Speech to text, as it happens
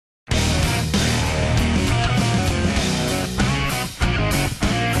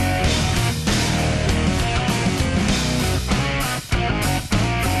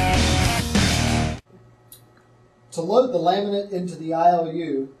load the laminate into the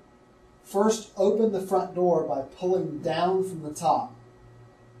ILU, first open the front door by pulling down from the top.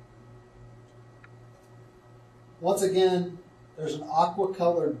 Once again, there's an aqua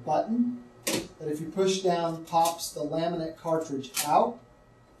colored button that if you push down pops the laminate cartridge out,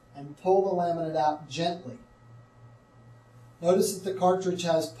 and pull the laminate out gently. Notice that the cartridge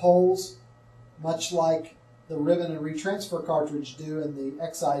has poles much like the ribbon and retransfer cartridge do in the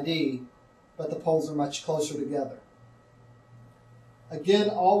XID, but the poles are much closer together. Again,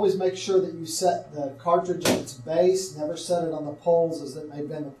 always make sure that you set the cartridge at its base, never set it on the poles as it may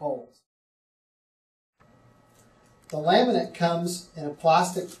bend the poles. The laminate comes in a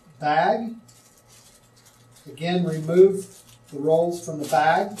plastic bag. Again, remove the rolls from the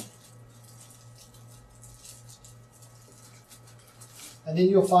bag. And then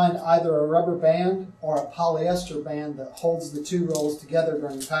you'll find either a rubber band or a polyester band that holds the two rolls together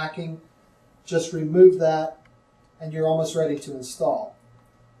during packing. Just remove that and you're almost ready to install.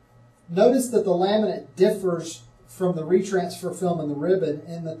 Notice that the laminate differs from the retransfer film and the ribbon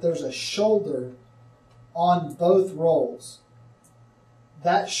in that there's a shoulder on both rolls.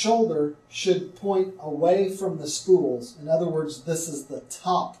 That shoulder should point away from the spools. In other words, this is the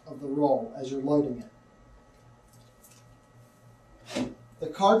top of the roll as you're loading it. The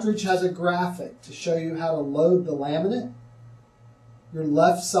cartridge has a graphic to show you how to load the laminate. Your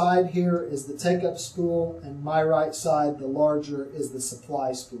left side here is the take-up spool, and my right side, the larger, is the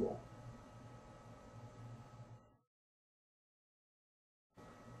supply spool.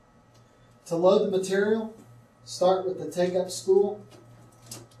 To load the material, start with the take-up spool.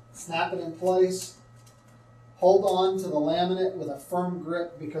 Snap it in place. Hold on to the laminate with a firm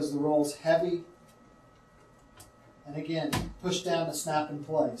grip because the roll's heavy. And again, push down to snap in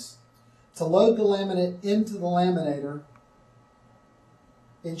place. To load the laminate into the laminator,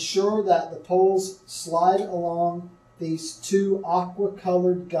 ensure that the poles slide along these two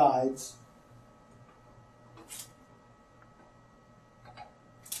aqua-colored guides.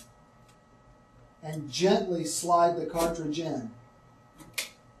 And gently slide the cartridge in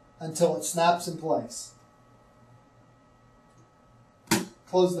until it snaps in place.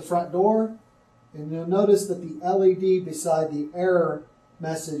 Close the front door, and you'll notice that the LED beside the error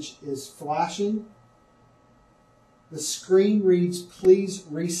message is flashing. The screen reads, "Please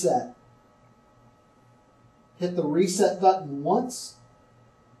reset." Hit the reset button once.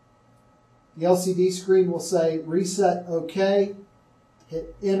 The LCD screen will say, "Reset OK."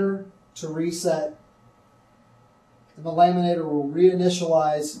 Hit Enter to reset. And the laminator will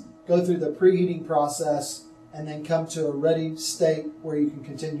reinitialize, go through the preheating process, and then come to a ready state where you can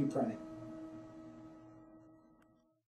continue printing.